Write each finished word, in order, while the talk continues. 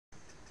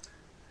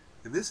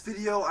In this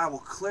video, I will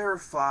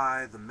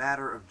clarify the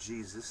matter of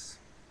Jesus.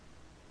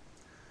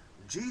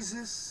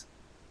 Jesus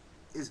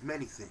is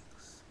many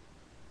things.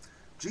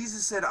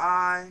 Jesus said,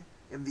 I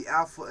am the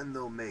Alpha and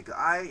the Omega.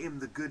 I am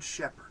the Good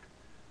Shepherd.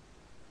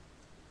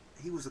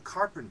 He was a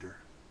carpenter.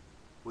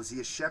 Was he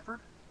a shepherd?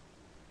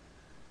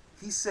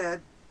 He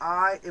said,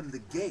 I am the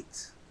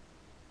gate.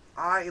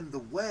 I am the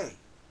way.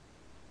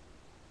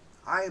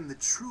 I am the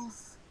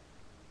truth.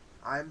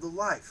 I am the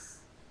life.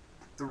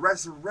 The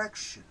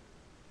resurrection.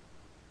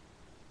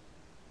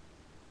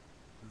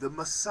 The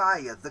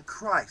Messiah, the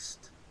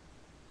Christ.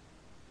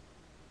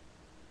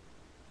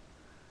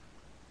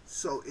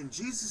 So in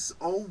Jesus'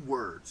 own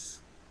words,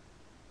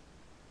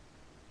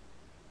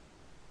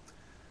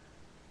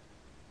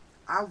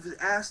 I was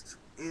asked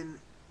in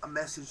a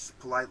message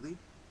politely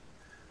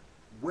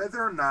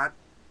whether or not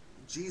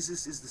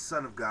Jesus is the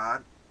Son of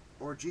God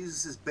or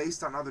Jesus is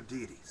based on other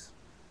deities.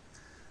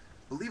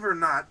 Believe it or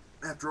not,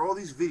 after all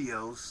these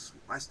videos,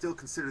 I still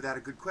consider that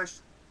a good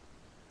question.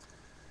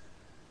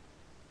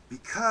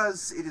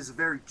 Because it is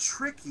very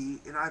tricky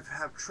and I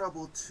have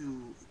trouble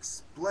to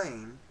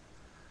explain,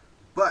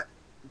 but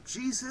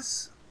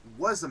Jesus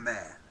was a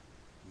man.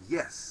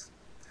 Yes.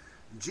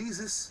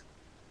 Jesus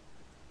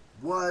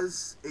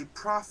was a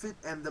prophet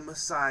and the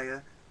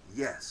Messiah.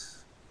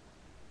 Yes.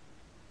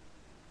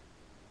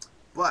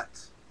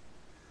 But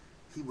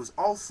he was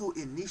also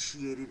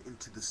initiated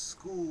into the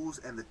schools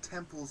and the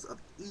temples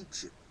of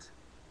Egypt.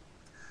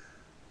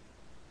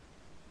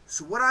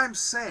 So what I'm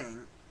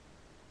saying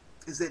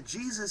is that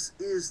Jesus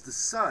is the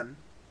Son,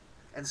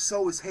 and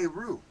so is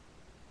Heru.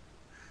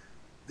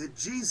 That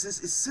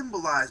Jesus is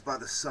symbolized by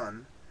the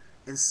Son,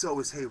 and so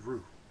is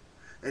Heru.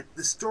 That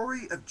the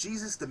story of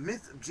Jesus, the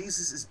myth of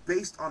Jesus, is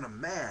based on a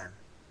man,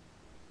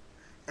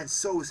 and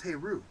so is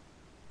Heru.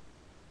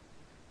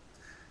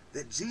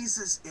 That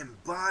Jesus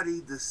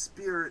embodied the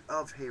spirit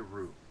of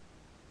Heru.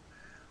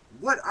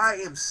 What I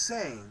am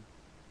saying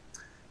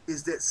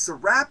is that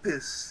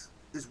Serapis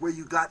is where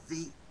you got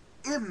the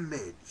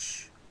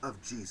image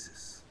of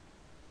Jesus.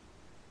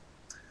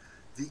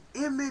 The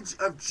image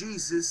of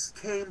Jesus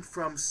came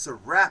from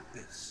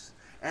Serapis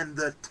and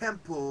the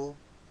temple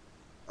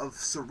of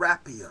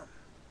Serapeum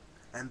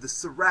and the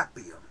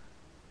Serapeum.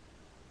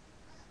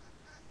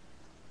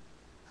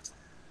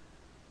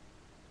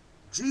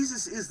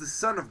 Jesus is the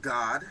Son of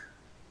God,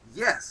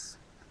 yes.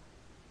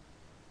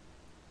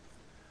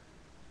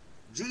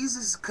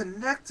 Jesus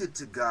connected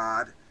to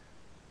God,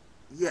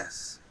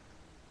 yes.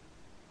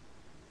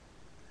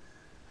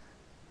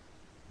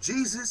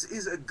 Jesus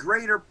is a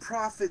greater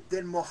prophet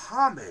than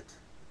Muhammad,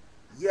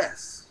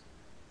 yes.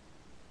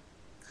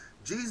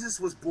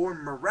 Jesus was born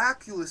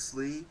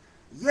miraculously,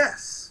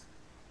 yes.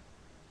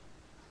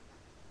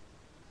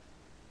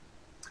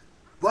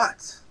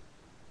 But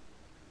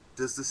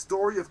does the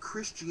story of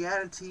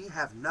Christianity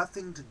have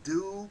nothing to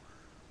do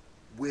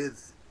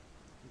with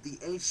the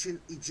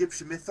ancient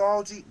Egyptian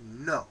mythology?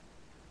 No.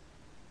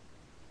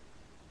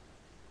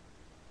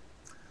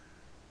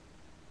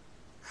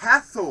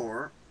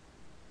 Hathor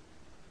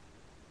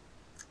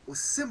was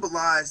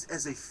symbolized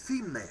as a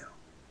female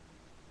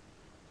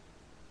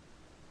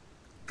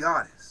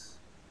goddess.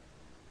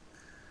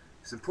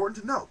 It's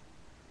important to note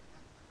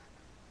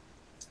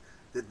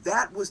that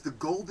that was the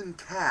golden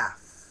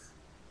calf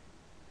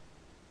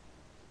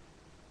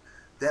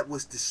that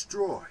was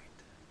destroyed.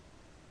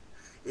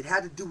 It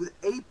had to do with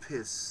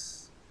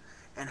Apis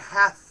and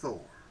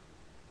Hathor.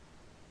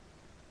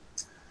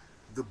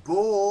 The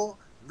bull,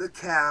 the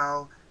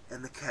cow,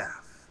 and the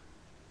calf.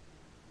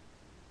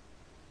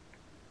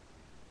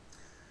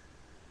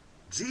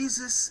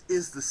 Jesus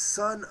is the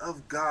Son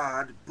of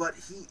God, but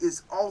he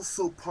is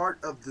also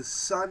part of the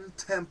Sun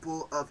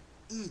Temple of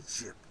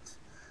Egypt.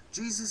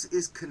 Jesus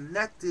is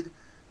connected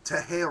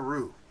to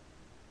Heru.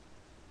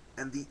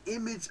 And the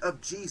image of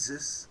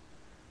Jesus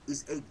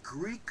is a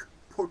Greek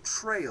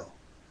portrayal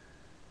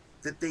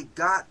that they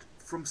got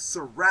from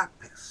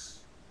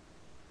Serapis.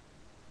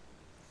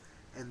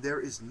 And there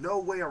is no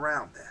way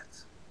around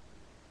that.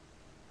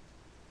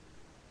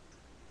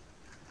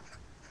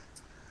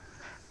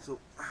 So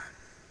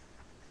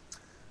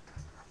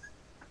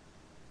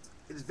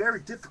it is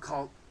very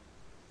difficult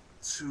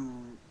to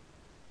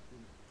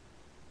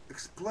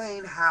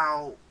explain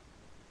how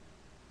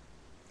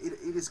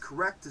it is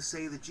correct to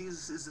say that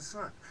Jesus is the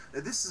Son.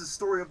 Now, this is a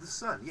story of the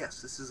Son.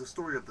 Yes, this is a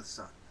story of the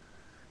Son.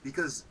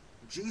 Because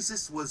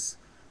Jesus was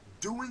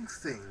doing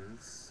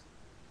things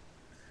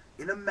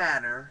in a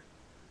manner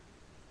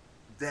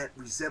that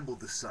resembled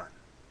the Sun.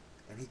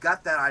 And he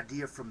got that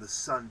idea from the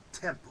Sun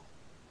Temple.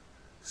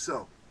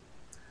 So,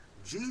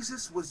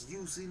 Jesus was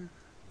using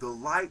the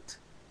light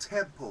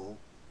temple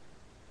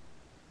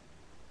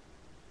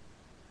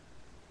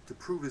to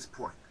prove his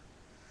point.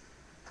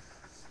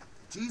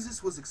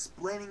 Jesus was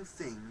explaining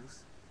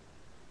things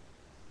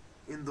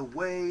in the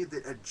way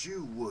that a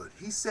Jew would.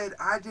 He said,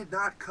 I did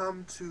not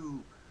come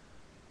to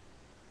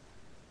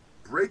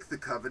break the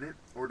covenant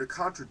or to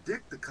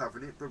contradict the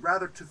covenant, but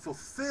rather to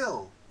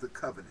fulfill the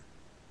covenant.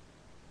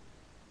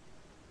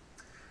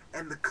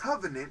 And the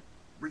covenant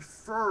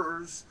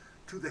refers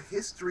to the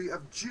history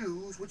of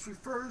Jews, which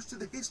refers to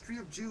the history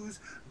of Jews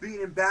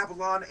being in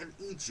Babylon and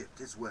Egypt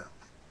as well.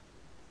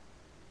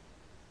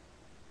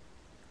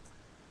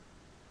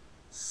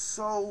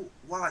 So,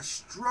 while I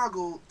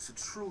struggle to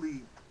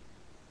truly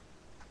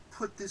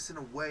put this in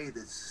a way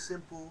that's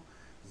simple,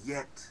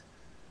 yet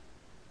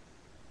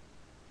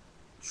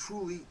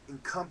truly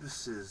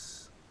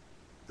encompasses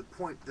the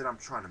point that I'm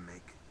trying to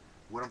make,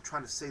 what I'm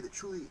trying to say that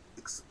truly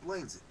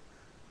explains it.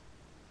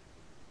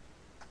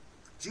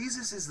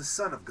 Jesus is the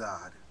Son of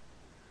God,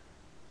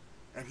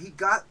 and he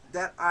got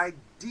that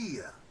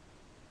idea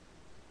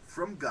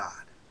from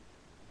God,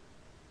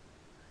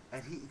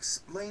 and he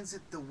explains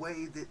it the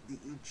way that the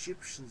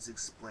Egyptians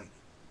explain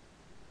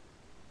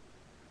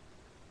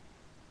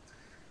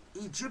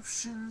it.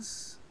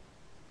 Egyptians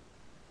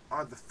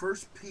are the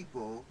first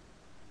people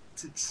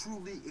to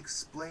truly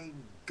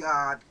explain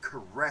God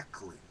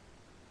correctly.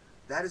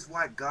 That is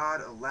why God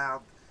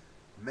allowed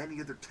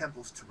many other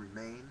temples to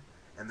remain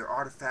and their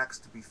artifacts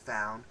to be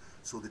found,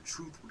 so the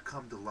truth would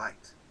come to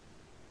light.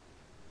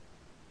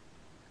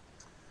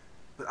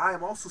 But I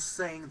am also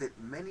saying that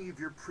many of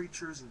your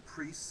preachers and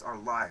priests are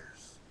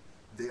liars.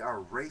 They are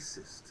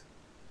racist.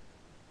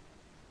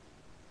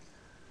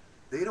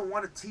 They don't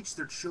want to teach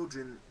their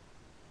children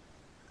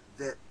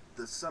that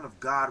the Son of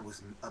God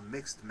was a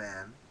mixed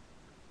man.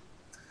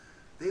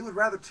 They would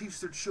rather teach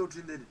their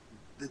children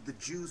that the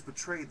Jews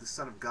betrayed the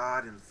Son of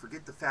God and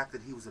forget the fact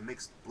that he was a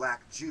mixed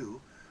black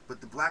Jew, but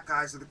the black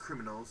guys are the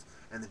criminals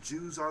and the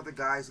Jews are the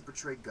guys that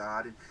betrayed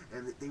God,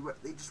 and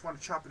they just want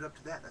to chop it up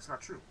to that. That's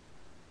not true.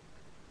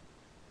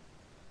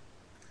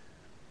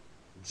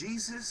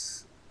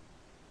 Jesus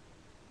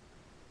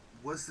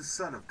was the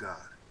Son of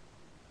God.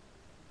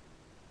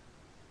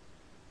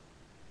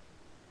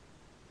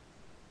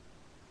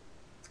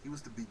 He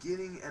was the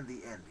beginning and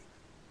the ending.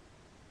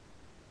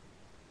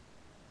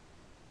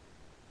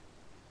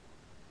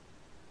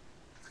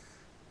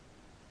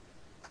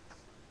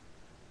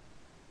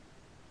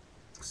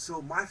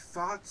 So my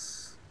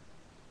thoughts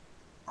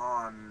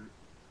on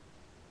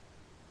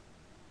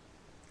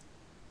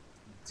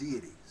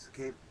deities,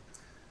 okay?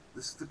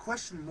 The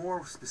question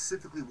more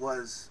specifically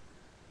was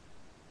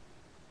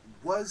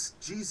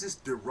Jesus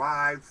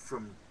derived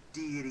from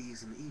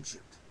deities in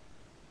Egypt?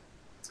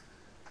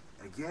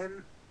 And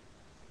again,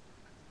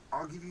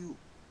 I'll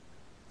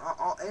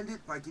end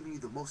it by giving you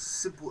the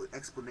most simple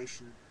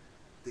explanation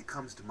that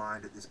comes to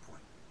mind at this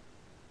point.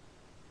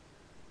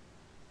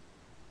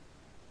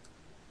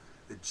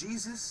 That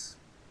Jesus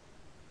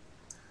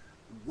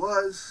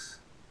was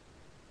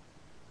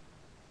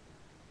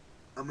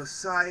a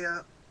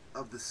Messiah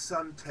of the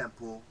Sun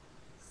Temple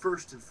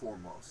first and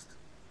foremost.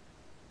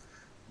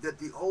 That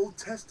the Old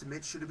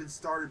Testament should have been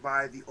started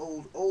by the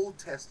Old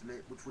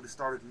Testament, which would have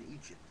started in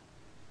Egypt.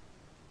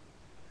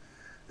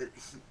 That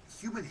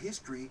human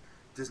history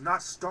does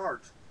not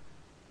start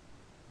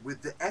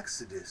with the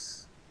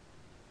Exodus.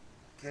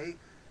 Okay?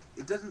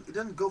 It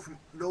doesn't go from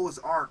Noah's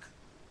Ark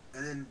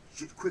and then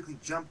quickly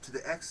jump to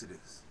the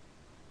Exodus.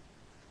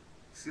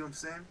 See what I'm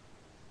saying?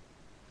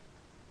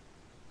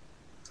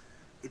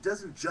 It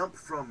doesn't jump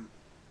from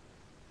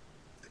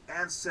the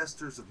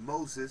ancestors of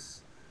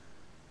Moses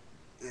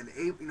and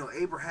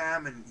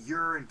Abraham and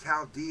Ur and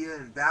Chaldea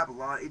and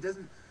Babylon. It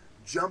doesn't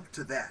jump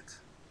to that.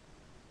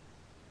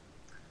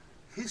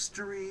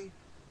 History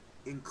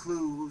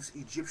includes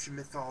Egyptian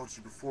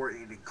mythology before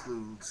it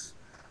includes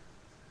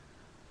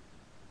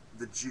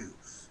the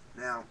Jews.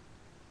 Now,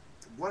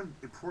 one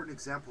important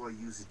example I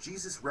use is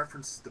Jesus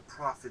referenced the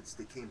prophets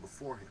that came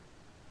before him.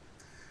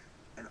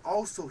 And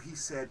also he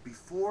said,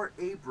 before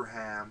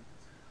Abraham,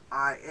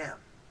 I am.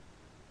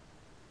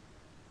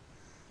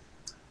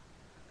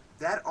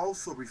 That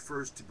also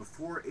refers to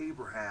before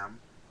Abraham,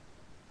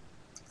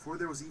 before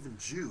there was even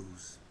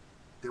Jews,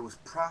 there was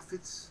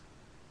prophets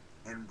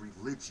and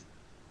religion.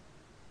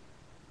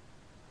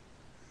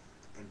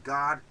 And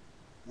God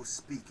was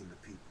speaking to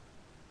people.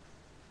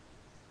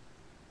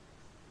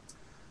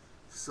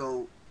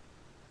 So,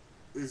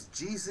 is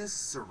Jesus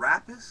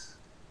Serapis?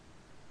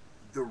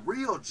 The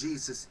real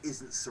Jesus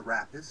isn't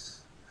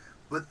Serapis,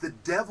 but the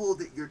devil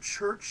that your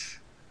church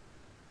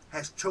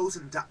has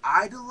chosen to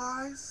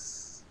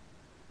idolize,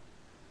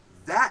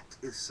 that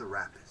is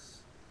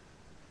Serapis.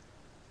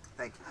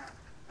 Thank you.